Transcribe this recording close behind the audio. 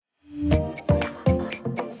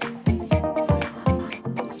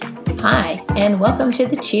Hi, and welcome to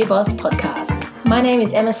the Cheer Boss podcast. My name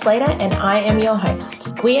is Emma Slater, and I am your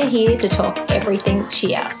host. We are here to talk everything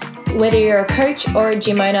cheer. Whether you're a coach or a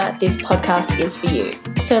gym owner, this podcast is for you.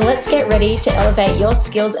 So let's get ready to elevate your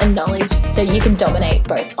skills and knowledge so you can dominate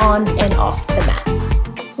both on and off the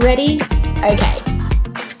mat. Ready? Okay.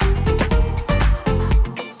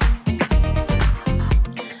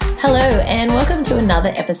 Hello, and welcome to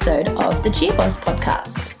another episode of the Cheer Boss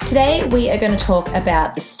podcast. Today, we are going to talk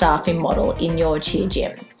about the staffing model in your cheer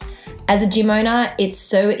gym. As a gym owner, it's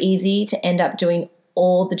so easy to end up doing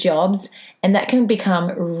all the jobs, and that can become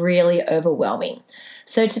really overwhelming.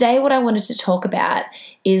 So today, what I wanted to talk about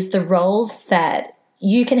is the roles that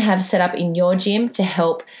you can have set up in your gym to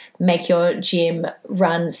help make your gym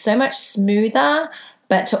run so much smoother,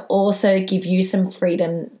 but to also give you some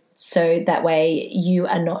freedom so that way you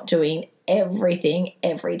are not doing everything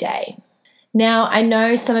every day. Now, I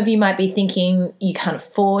know some of you might be thinking you can't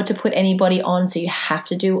afford to put anybody on, so you have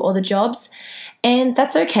to do all the jobs. And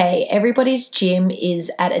that's okay. Everybody's gym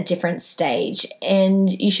is at a different stage,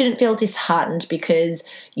 and you shouldn't feel disheartened because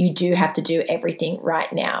you do have to do everything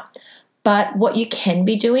right now. But what you can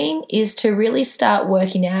be doing is to really start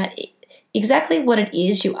working out exactly what it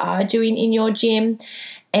is you are doing in your gym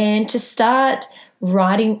and to start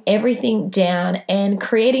writing everything down and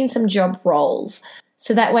creating some job roles.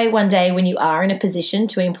 So that way, one day when you are in a position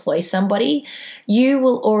to employ somebody, you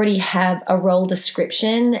will already have a role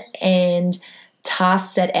description and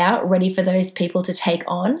tasks set out ready for those people to take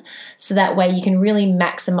on. So that way you can really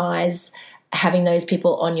maximize having those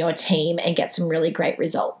people on your team and get some really great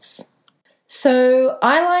results. So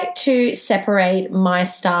I like to separate my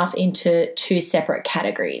staff into two separate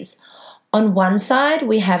categories. On one side,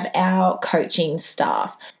 we have our coaching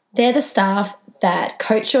staff. They're the staff that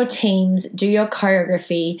coach your teams, do your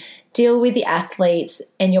choreography, deal with the athletes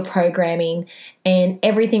and your programming and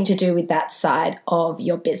everything to do with that side of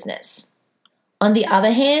your business. On the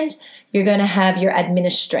other hand, you're going to have your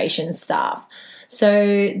administration staff.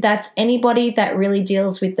 So that's anybody that really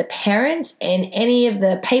deals with the parents and any of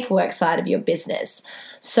the paperwork side of your business.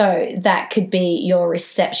 So that could be your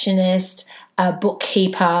receptionist, a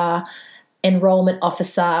bookkeeper, enrollment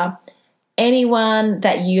officer, anyone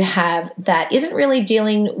that you have that isn't really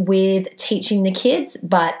dealing with teaching the kids,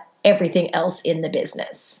 but everything else in the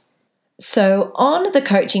business. So on the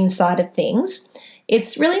coaching side of things,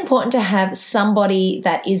 it's really important to have somebody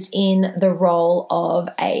that is in the role of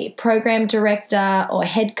a program director or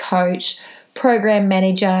head coach, program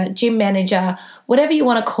manager, gym manager, whatever you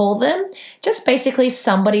want to call them, just basically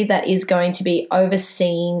somebody that is going to be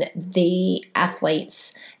overseeing the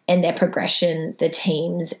athletes and their progression, the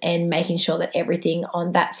teams, and making sure that everything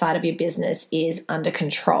on that side of your business is under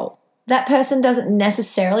control. That person doesn't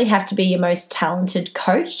necessarily have to be your most talented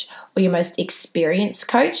coach or your most experienced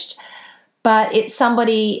coach, but it's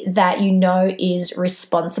somebody that you know is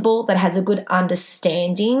responsible, that has a good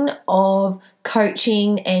understanding of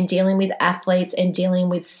coaching and dealing with athletes and dealing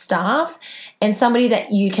with staff, and somebody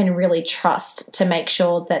that you can really trust to make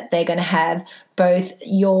sure that they're going to have both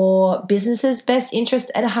your business's best interest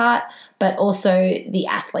at heart, but also the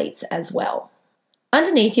athletes as well.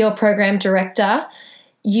 Underneath your program director,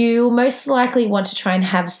 you most likely want to try and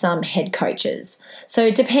have some head coaches.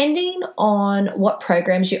 So depending on what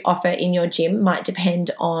programs you offer in your gym might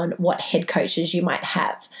depend on what head coaches you might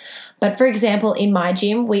have. But for example, in my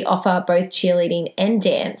gym, we offer both cheerleading and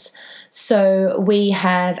dance. So we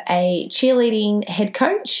have a cheerleading head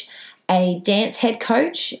coach, a dance head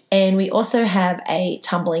coach, and we also have a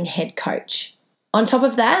tumbling head coach. On top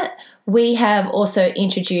of that, we have also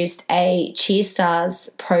introduced a Cheer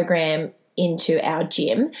Stars program into our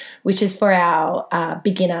gym, which is for our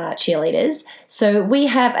beginner cheerleaders. So we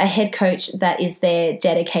have a head coach that is there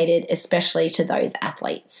dedicated especially to those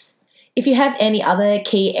athletes. If you have any other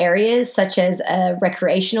key areas such as a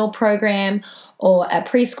recreational program or a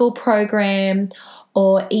preschool program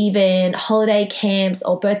or even holiday camps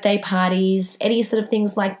or birthday parties, any sort of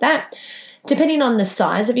things like that, depending on the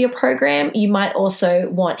size of your program, you might also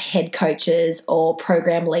want head coaches or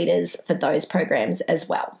program leaders for those programs as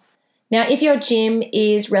well. Now, if your gym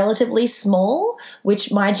is relatively small,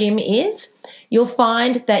 which my gym is, you'll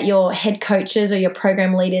find that your head coaches or your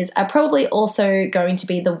program leaders are probably also going to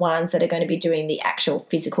be the ones that are going to be doing the actual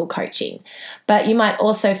physical coaching. But you might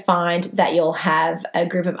also find that you'll have a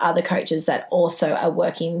group of other coaches that also are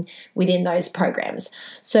working within those programs.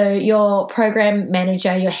 So your program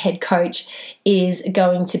manager, your head coach, is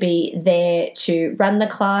going to be there to run the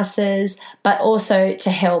classes, but also to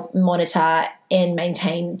help monitor and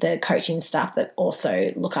maintain the coaching staff that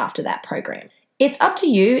also look after that program. It's up to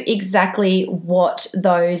you exactly what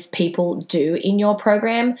those people do in your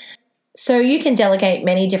program. So you can delegate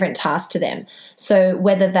many different tasks to them. So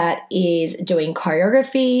whether that is doing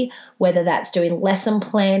choreography, whether that's doing lesson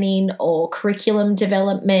planning or curriculum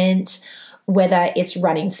development, whether it's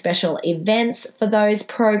running special events for those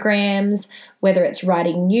programs, whether it's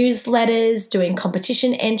writing newsletters, doing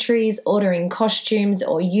competition entries, ordering costumes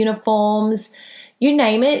or uniforms, you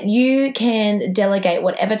name it, you can delegate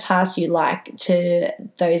whatever task you like to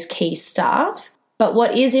those key staff. But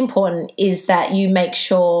what is important is that you make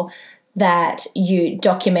sure that you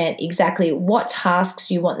document exactly what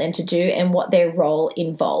tasks you want them to do and what their role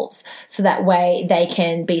involves. So that way they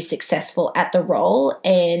can be successful at the role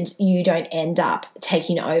and you don't end up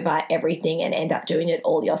taking over everything and end up doing it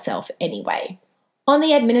all yourself anyway. On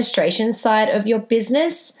the administration side of your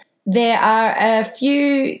business, there are a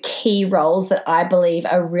few key roles that I believe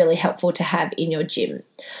are really helpful to have in your gym.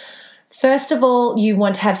 First of all, you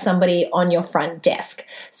want to have somebody on your front desk.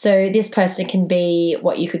 So this person can be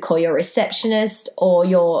what you could call your receptionist or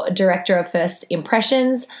your director of first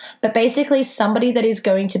impressions, but basically somebody that is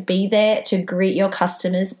going to be there to greet your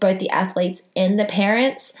customers, both the athletes and the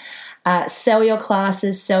parents, sell your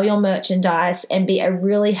classes, sell your merchandise, and be a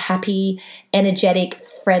really happy, energetic,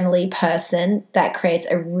 friendly person that creates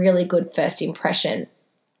a really good first impression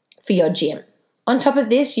for your gym. On top of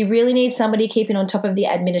this, you really need somebody keeping on top of the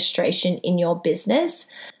administration in your business.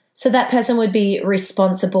 So that person would be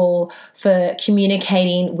responsible for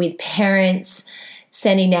communicating with parents,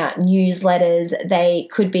 sending out newsletters. They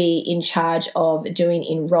could be in charge of doing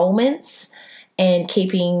enrollments and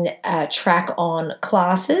keeping track on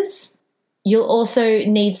classes. You'll also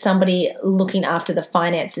need somebody looking after the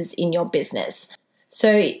finances in your business. So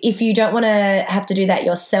if you don't want to have to do that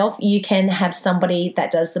yourself, you can have somebody that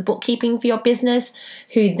does the bookkeeping for your business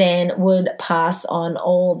who then would pass on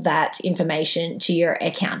all that information to your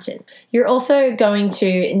accountant. You're also going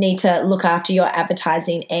to need to look after your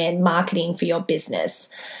advertising and marketing for your business.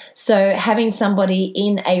 So having somebody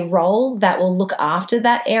in a role that will look after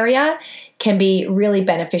that area can be really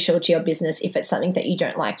beneficial to your business if it's something that you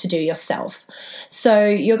don't like to do yourself. So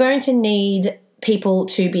you're going to need people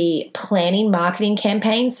to be planning marketing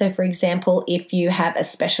campaigns. So for example, if you have a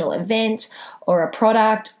special event or a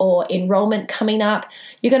product or enrollment coming up,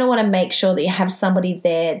 you're going to want to make sure that you have somebody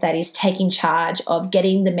there that is taking charge of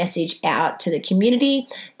getting the message out to the community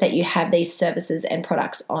that you have these services and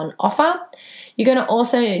products on offer. You're going to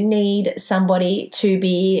also need somebody to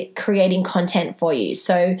be creating content for you.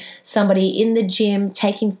 So somebody in the gym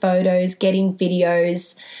taking photos, getting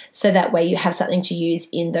videos, so that way you have something to use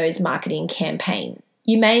in those marketing campaigns.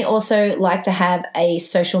 You may also like to have a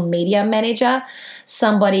social media manager,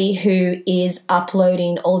 somebody who is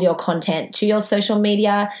uploading all your content to your social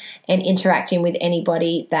media and interacting with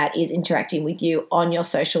anybody that is interacting with you on your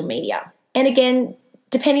social media. And again,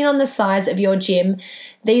 depending on the size of your gym,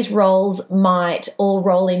 these roles might all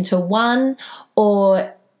roll into one,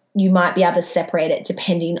 or you might be able to separate it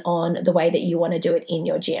depending on the way that you want to do it in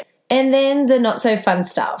your gym. And then the not so fun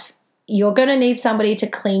stuff. You're going to need somebody to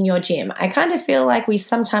clean your gym. I kind of feel like we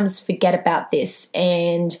sometimes forget about this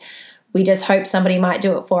and we just hope somebody might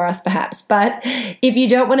do it for us perhaps. But if you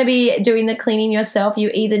don't want to be doing the cleaning yourself,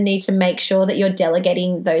 you either need to make sure that you're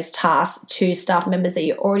delegating those tasks to staff members that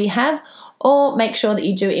you already have, or make sure that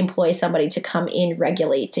you do employ somebody to come in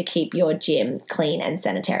regularly to keep your gym clean and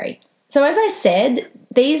sanitary. So as I said,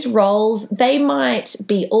 these roles, they might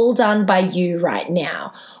be all done by you right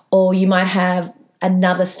now, or you might have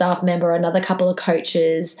another staff member, another couple of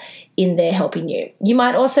coaches in there helping you. You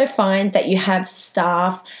might also find that you have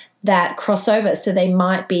staff that cross over. So they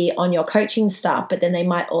might be on your coaching staff, but then they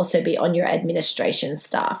might also be on your administration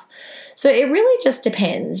staff. So it really just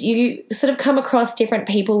depends. You sort of come across different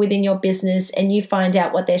people within your business and you find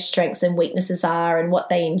out what their strengths and weaknesses are and what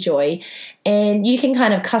they enjoy. And you can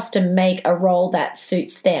kind of custom make a role that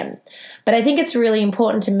suits them. But I think it's really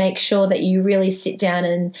important to make sure that you really sit down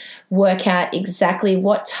and work out exactly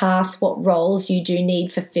what tasks, what roles you do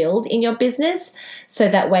need fulfilled in your business, so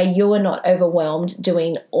that way you are not overwhelmed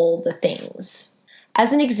doing all the things.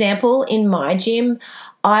 As an example, in my gym,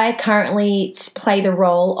 I currently play the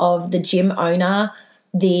role of the gym owner,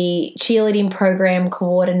 the cheerleading program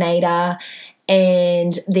coordinator,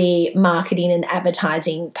 and the marketing and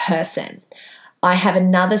advertising person. I have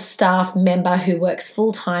another staff member who works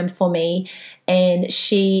full-time for me, and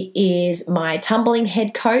she is my tumbling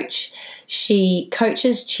head coach. She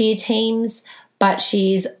coaches cheer teams, but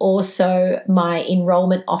she's also my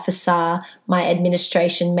enrollment officer, my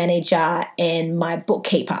administration manager, and my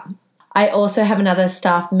bookkeeper. I also have another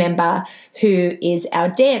staff member who is our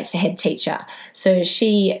dance head teacher. So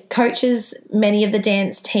she coaches many of the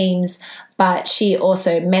dance teams, but she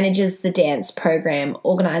also manages the dance program,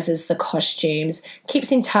 organises the costumes,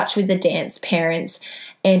 keeps in touch with the dance parents,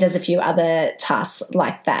 and does a few other tasks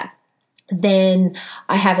like that. Then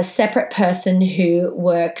I have a separate person who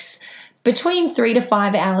works between 3 to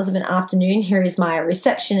 5 hours of an afternoon. Here is my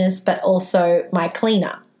receptionist, but also my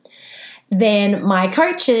cleaner. Then my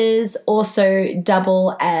coaches also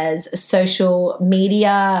double as social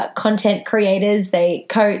media content creators. They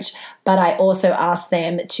coach, but I also ask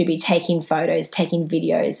them to be taking photos, taking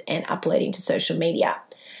videos, and uploading to social media.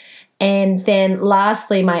 And then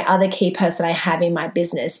lastly, my other key person I have in my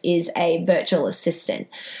business is a virtual assistant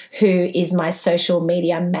who is my social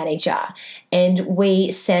media manager. And we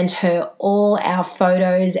send her all our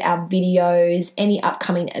photos, our videos, any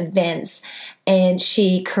upcoming events. And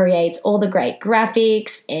she creates all the great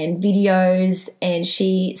graphics and videos, and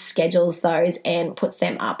she schedules those and puts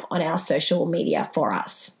them up on our social media for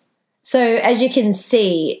us. So as you can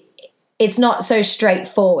see, it's not so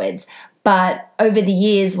straightforward. But over the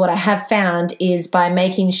years, what I have found is by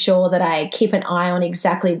making sure that I keep an eye on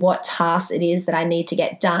exactly what tasks it is that I need to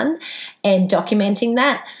get done and documenting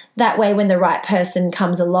that way when the right person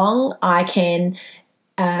comes along, I can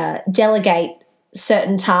delegate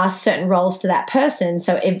certain tasks, certain roles to that person.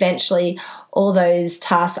 So eventually all those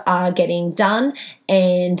tasks are getting done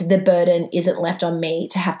and the burden isn't left on me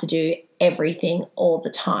to have to do everything all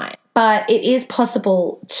the time. But it is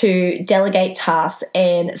possible to delegate tasks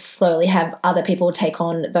and slowly have other people take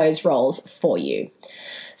on those roles for you.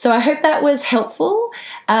 So I hope that was helpful.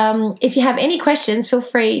 If you have any questions, feel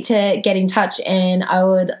free to get in touch and I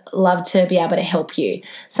would love to be able to help you.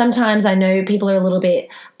 Sometimes I know people are a little bit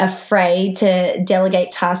afraid to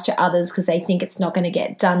delegate tasks to others because they think it's not going to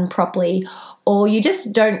get done properly, or you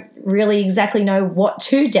just don't really exactly know what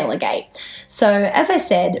to delegate. So as I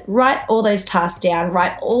said, write all those tasks down,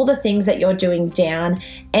 write all the things that you're doing down,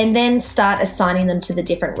 and then start assigning them to the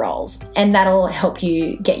different roles. And that'll help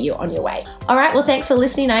you get you on your way. All right, well, thanks for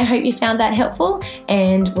listening. I hope you found that helpful,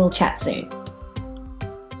 and we'll chat soon.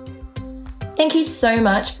 Thank you so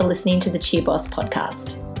much for listening to the Cheer Boss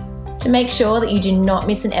podcast. To make sure that you do not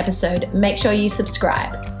miss an episode, make sure you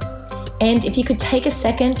subscribe. And if you could take a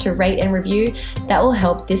second to rate and review, that will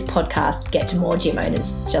help this podcast get to more gym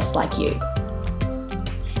owners just like you.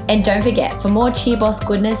 And don't forget, for more Cheer Boss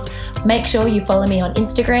goodness, make sure you follow me on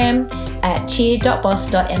Instagram at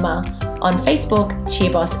cheer.boss.emma, on Facebook,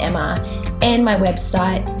 cheerboss emma, and my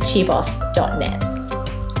website, cheerboss.net.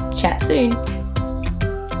 Chat soon.